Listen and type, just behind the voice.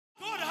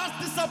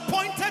has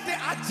disappointed the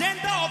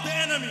agenda of the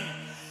enemy.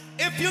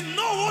 If you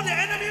know what the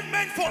enemy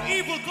meant for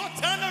evil, go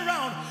turn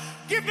around.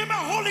 Give him a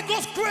Holy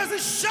Ghost crazy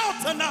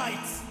shout tonight.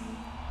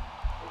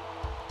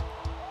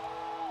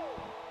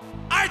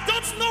 I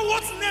don't know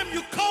what name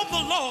you call the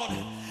Lord,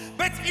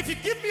 but if you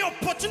give me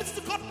opportunity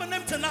to call my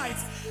name tonight,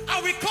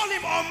 I will call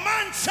him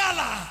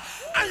Omanchala.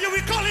 And you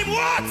will call him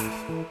what?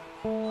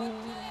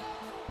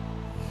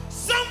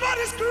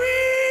 Somebody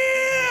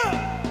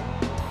scream!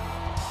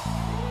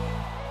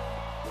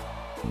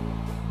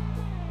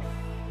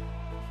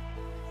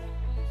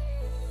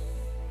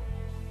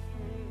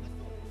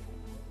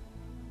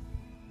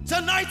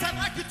 Tonight I'd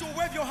like you to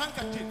wave your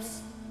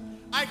handkerchiefs.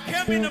 I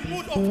came in a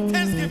mood of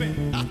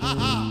thanksgiving.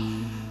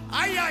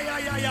 Ay, ay,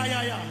 ay, ay, ay,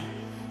 ay, ay.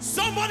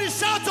 Somebody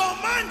shout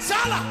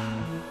Omanchala!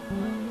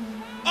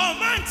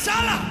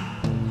 Omanchala!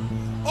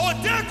 Oh,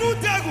 Degu,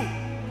 Degu.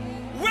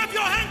 Wave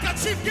your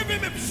handkerchief, give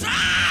him a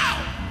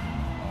shout.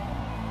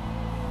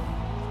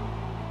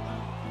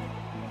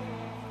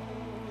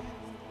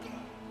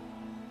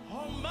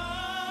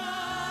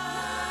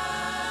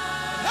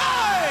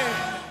 Hey!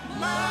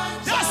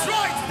 That's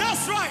right,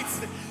 that's right.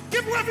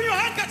 Keep waving your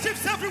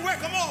handkerchiefs everywhere,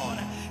 come on.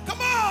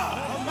 Come on.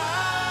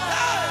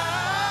 Hey!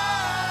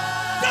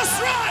 That's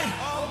right.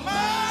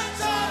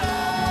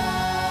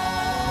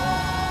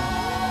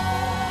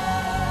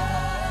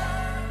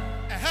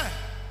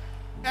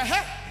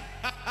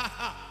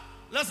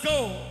 Let's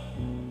go.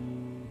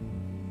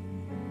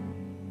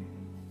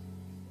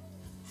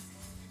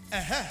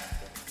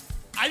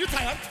 Are you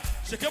tired?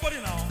 Shake your body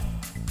now.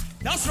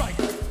 That's right.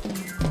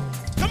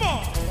 Come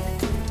on.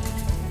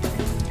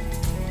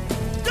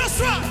 That's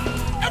right.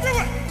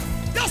 Everywhere.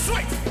 That's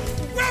right.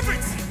 Wave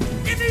it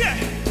in the air.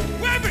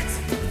 Wave it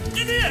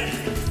in the air.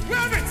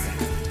 Wave it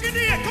in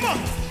the air. Come on.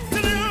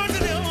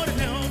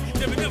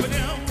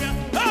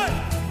 Hey,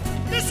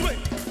 this way.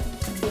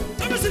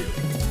 Let me see.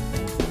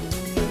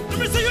 Let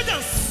me see you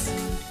dance.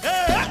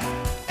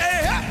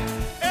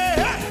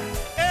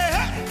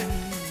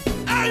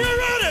 Are you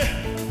ready?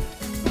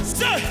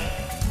 Say,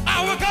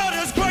 our God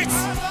is great,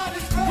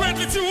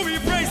 greatly to be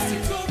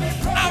praised.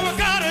 Our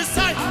God is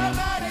high,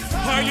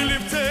 highly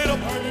lifted up.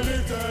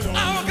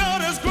 Our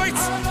God is great,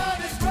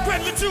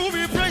 greatly to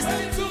be praised.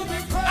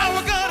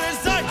 Our God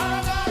is high,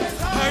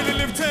 highly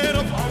lifted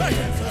up.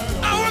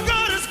 Our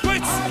God is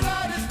great,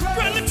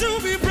 greatly to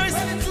be praised.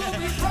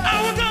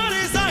 Our God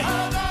is high,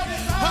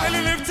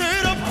 highly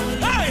lifted up.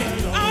 Hey,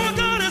 our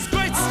God is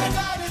great,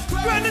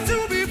 greatly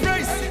to be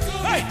praised.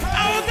 Hey,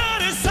 our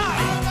God is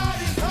high,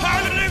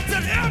 highly lifted.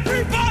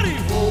 Everybody.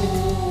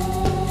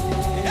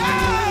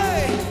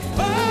 Hey,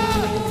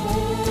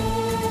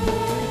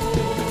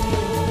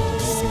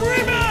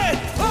 scream it.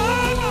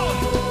 Oh,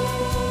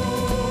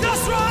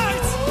 that's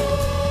right.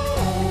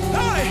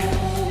 Hey,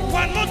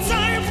 one more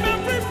time,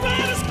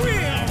 everybody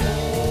scream.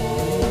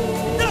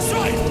 That's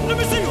right. Let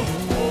me see you.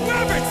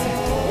 Wave it,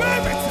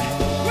 wave it,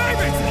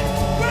 wave it,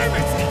 wave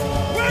it,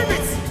 wave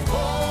it.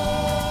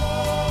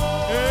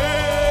 Hey.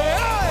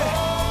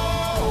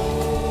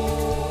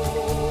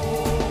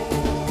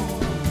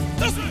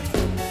 That's right.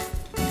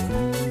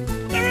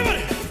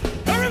 Everybody,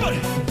 everybody,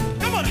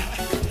 come on.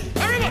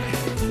 Everybody,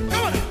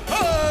 come on.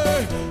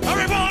 Hey,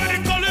 everybody,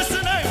 call his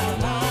name.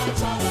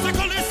 Say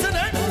call his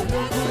name.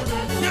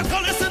 Yeah,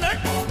 call his name.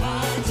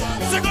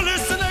 Say call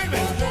his name.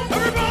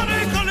 Everybody,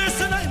 call his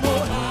name.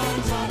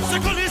 Say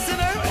call his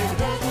name.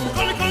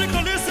 Call his name.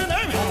 Call his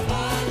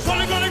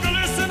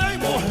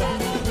name.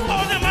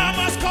 All the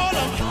mamas call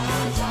him.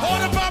 All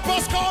the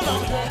papas call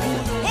him.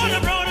 All the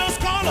brothers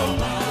call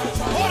him.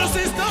 All the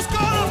sisters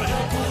call him.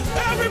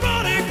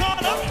 Everybody call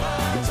him.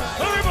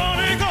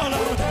 Everybody call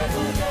him.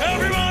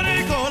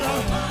 Everybody call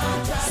him.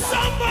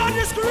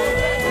 Somebody scream.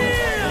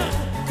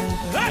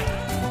 Hey.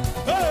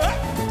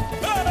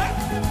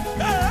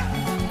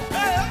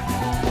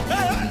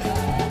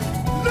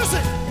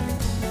 Listen.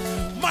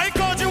 My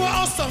God, you are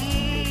awesome.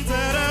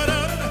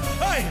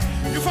 Hey,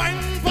 you find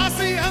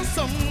Passy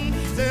handsome.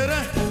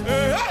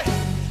 Hey,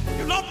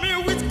 you love me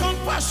with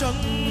compassion.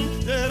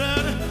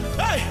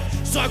 Hey,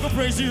 so I go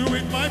praise you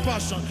with my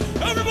passion.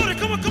 Everybody,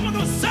 come on,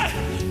 go say.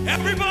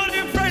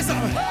 Everybody praise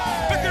him.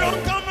 Make it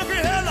on, come, make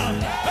it hell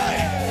on.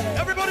 Hey,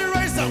 everybody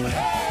raise him.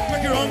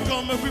 Make it on,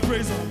 come, make we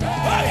praise him.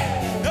 Hey,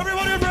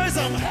 everybody praise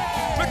him.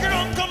 Make it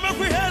on, come, make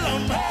we hell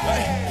on.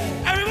 Hey,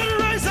 everybody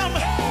raise him.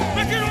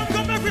 Make it on,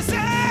 come, make we say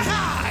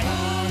hi.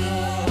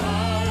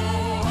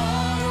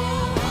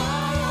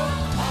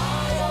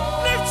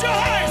 Lift your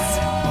hands.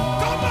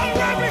 Come on,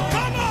 Rabbi,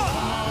 come on.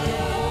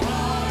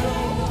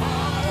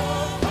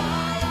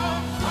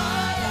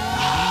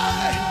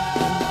 Hey.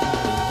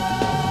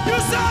 You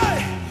say,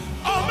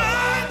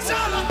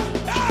 Omanchala.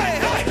 Hey,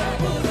 hey.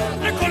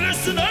 They call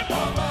this name.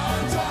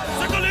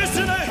 They call this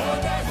name.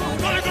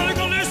 Call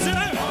it.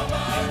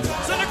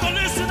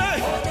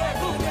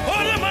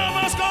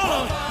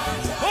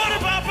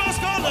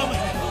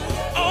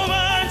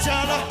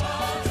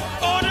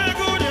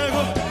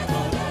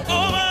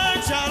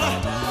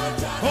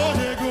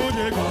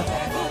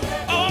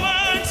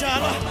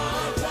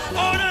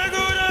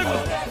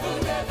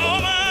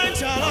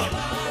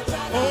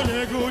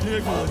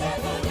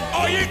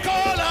 Oye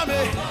call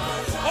me,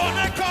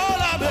 One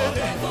call me,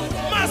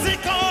 Masi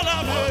call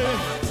me,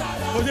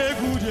 Oye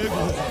good,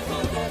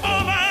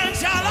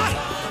 Omanchala,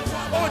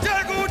 Oye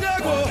good,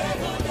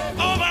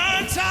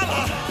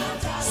 Omanchala.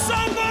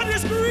 Somebody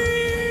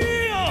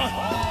scream!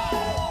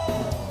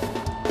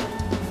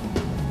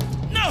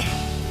 No,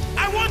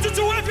 I want you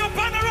to wave your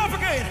banner up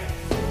again.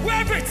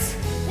 Wave it,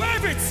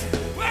 wave it,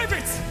 wave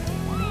it.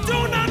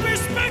 Do not be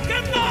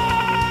making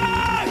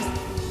noise.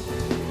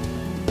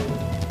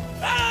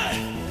 Hey,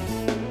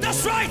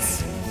 that's right.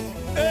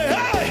 Hey,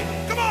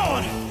 hey, come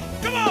on,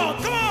 come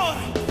on, come on.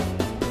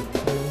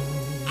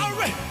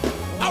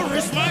 I'll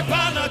raise my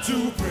banner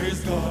to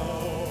praise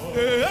God.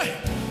 Hey, hey.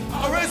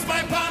 I'll raise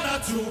my banner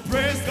to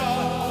praise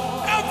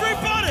God.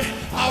 Everybody,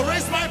 I'll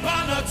raise my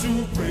banner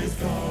to praise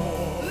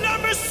God.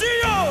 Let me see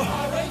you.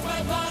 I'll raise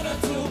my banner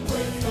to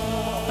praise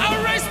God.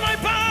 I'll raise my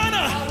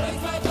banner. I'll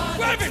raise my banner.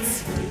 Wave it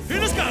in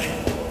the sky.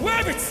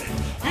 Wave it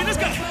in the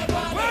sky.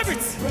 Wave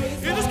it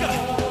in the sky.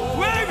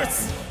 Wave it.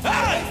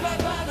 Hey.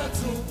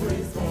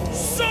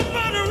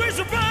 Somebody raise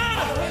your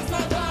banner. I'll raise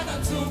my banner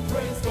to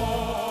praise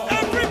God.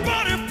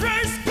 Everybody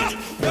praise God.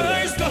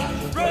 Praise God.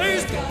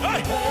 Praise God.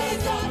 Hey.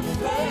 Praise God.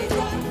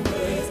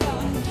 Praise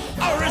God.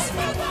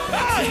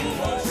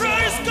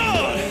 Praise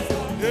God!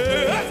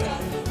 Yeah.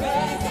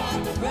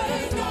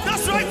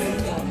 That's right!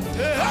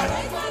 Yeah.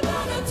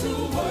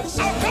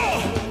 I'll call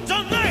the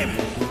name!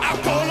 I'll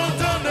call on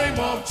the name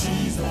of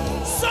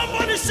Jesus!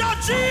 Somebody shout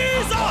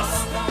Jesus!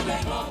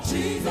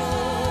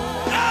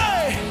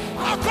 Hey!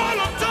 I'll call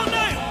on the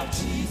name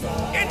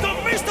in the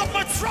midst of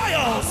my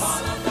trials!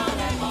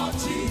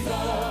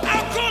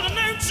 I'll call the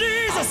name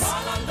Jesus!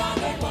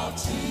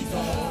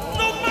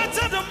 No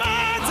matter the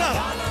matter!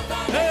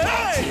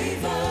 Hey!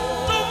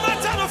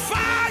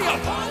 Fire!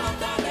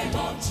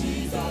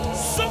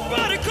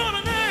 Somebody call a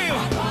name.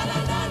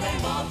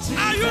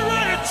 Are you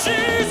ready?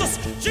 Jesus,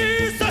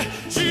 Jesus,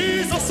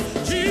 Jesus,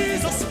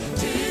 Jesus,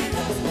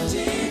 Jesus,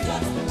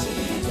 Jesus,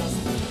 Jesus.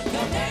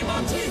 The name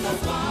of Jesus,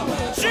 power.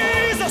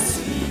 Jesus,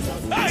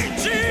 hey,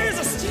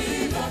 Jesus,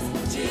 Jesus,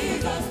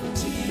 Jesus,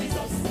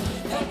 Jesus.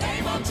 The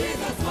name of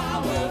Jesus,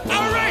 power.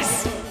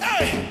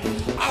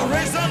 I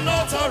raise an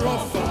altar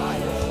of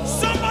fire.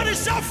 Somebody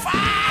shout fire!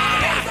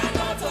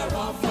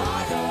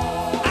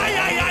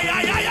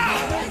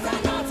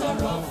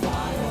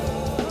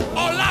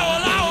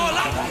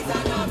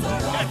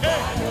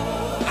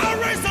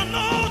 Raise an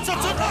altar of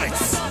fire.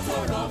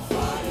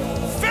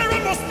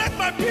 Pharaoh must let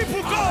my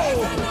people go.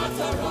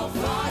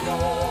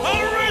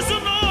 I'll raise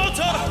an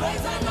altar.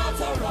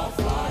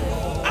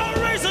 I'll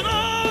raise an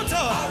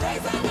altar.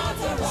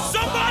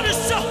 Somebody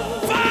shout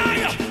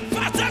fire.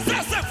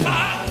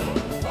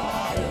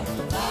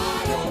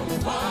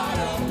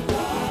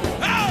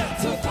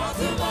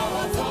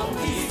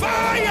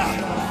 Fire.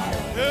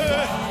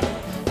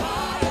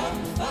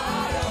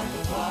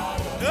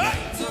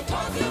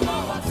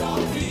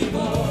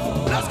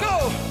 Let's go.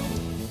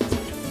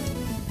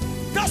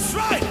 That's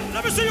right.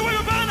 Let me see you wave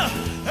your banner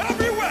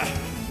everywhere.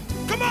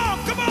 Come on,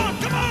 come on,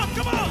 come on,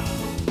 come on.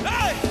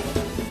 Hey,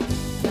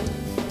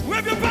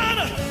 wave your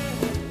banner.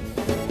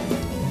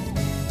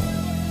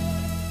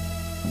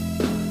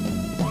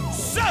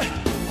 Say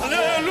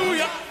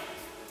hallelujah,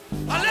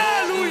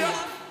 hallelujah,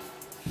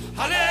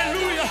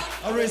 hallelujah.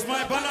 I raise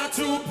my banner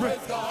to praise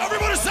God.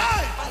 Everybody say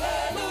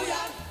hallelujah.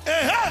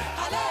 Hey, hey.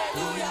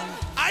 Hallelujah.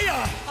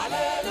 Aya.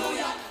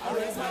 Hallelujah. I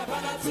raise my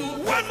banner to praise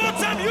God. One more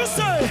time you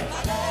say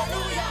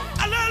hallelujah.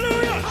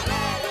 Hallelujah.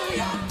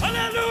 Hallelujah.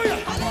 Hallelujah.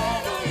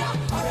 Hallelujah.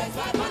 I raise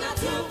my banner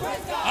to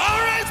praise God. I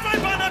raise my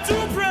banner to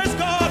praise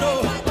God.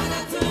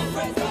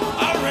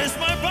 I raise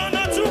my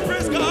banner to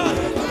praise God.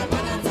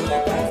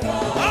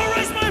 I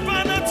raise my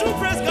banner to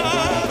praise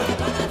God.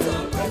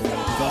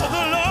 For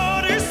the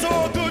Lord is so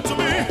good to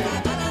me.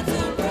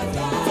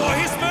 For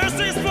his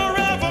mercies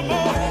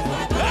forevermore.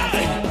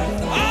 Hey,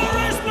 I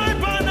raise my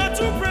banner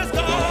to praise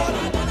God.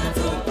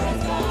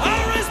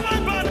 I raise my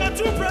banner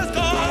to praise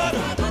God.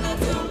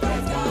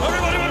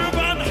 Everybody with your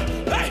banner.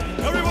 Hey,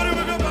 everybody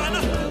with your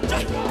banner.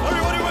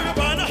 Everybody with your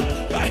banner.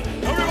 Hey,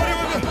 everybody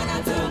with your banner.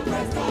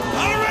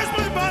 I raise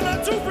my banner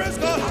to praise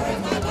God. I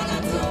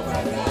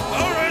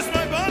raise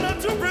my banner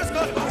to praise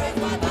God.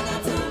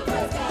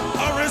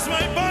 I raise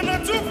my banner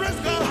to praise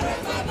God.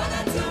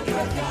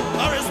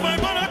 I raise my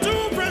banner to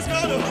praise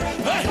God.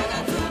 Hey,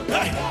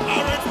 hey, I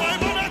raise my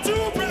banner to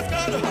praise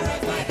God.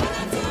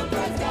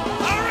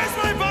 I raise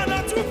my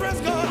banner to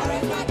praise God.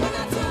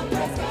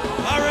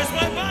 I raise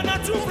my banner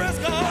to praise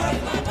God.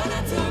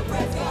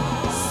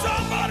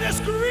 Somebody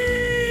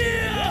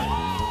scream!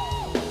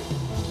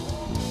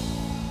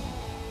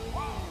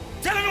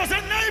 Tell him, I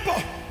said, neighbor.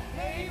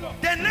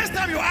 The next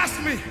time you ask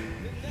me,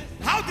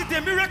 how did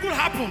the miracle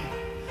happen?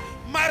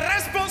 My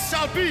response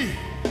shall be,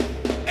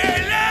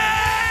 Ele!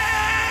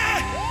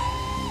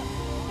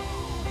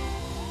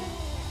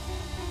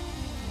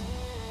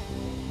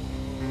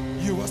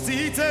 You are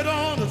seated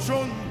on the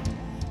throne.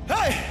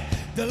 Hey,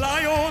 the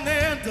lion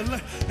and the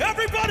lamb.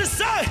 Everybody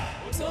say,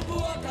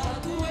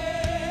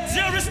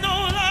 there is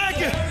no like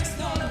you.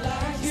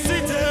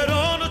 Seated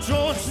on the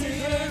throne.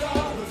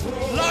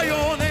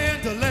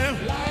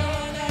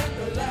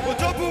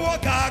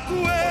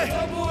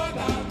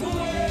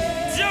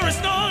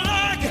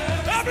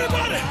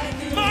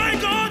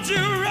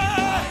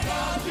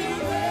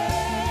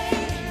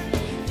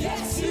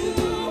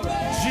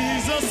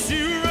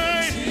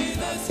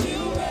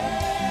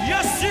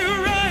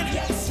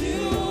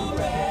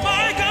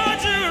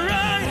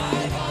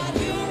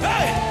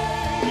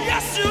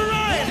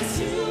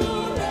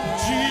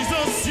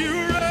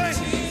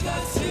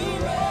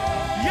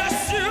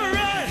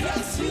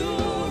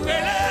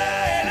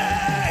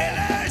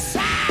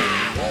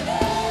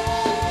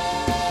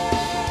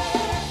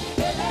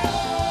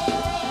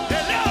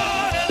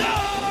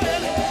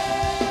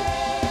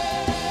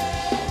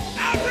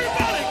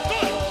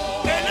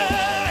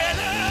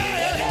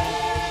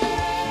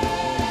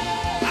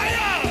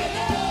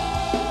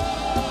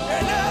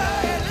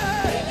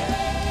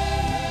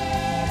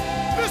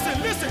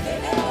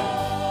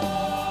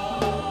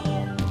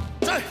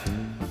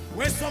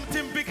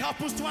 something big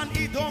happens to an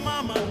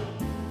Idoma man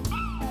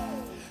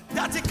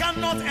that he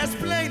cannot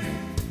explain.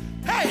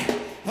 Hey,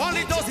 all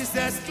he does is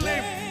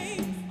exclaim.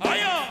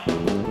 Aya!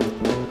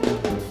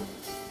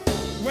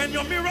 When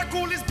your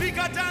miracle is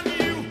bigger than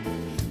you,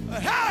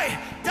 hey,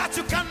 that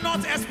you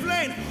cannot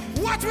explain,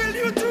 what will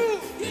you do?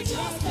 You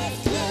just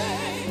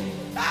explain.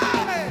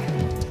 Hey,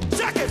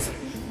 check it.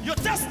 Your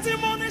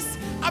testimonies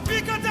are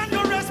bigger than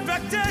your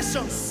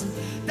expectations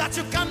that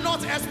you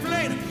cannot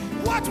explain.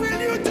 What will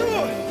you do?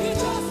 You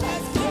just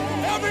explain.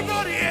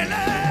 Everybody, ele,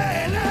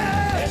 ele.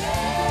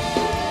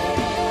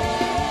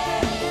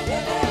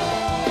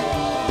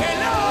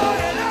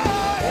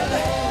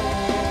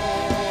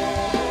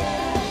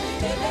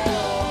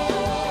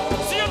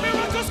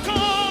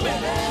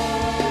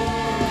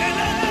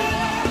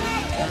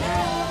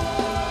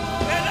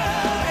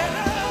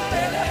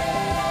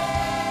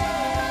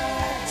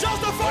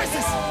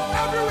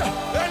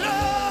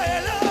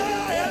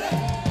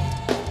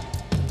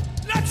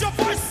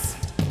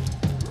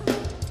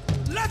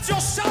 Your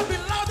shout be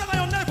louder than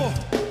your neighbor.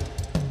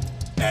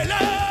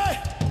 Ele!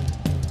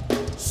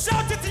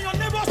 Shout it in your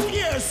neighbor's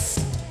ears.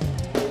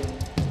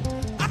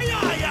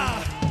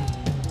 Ayaya!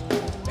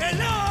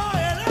 Ele,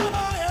 ele,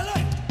 ele.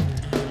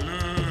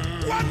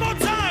 One more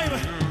time.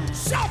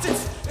 Shout it.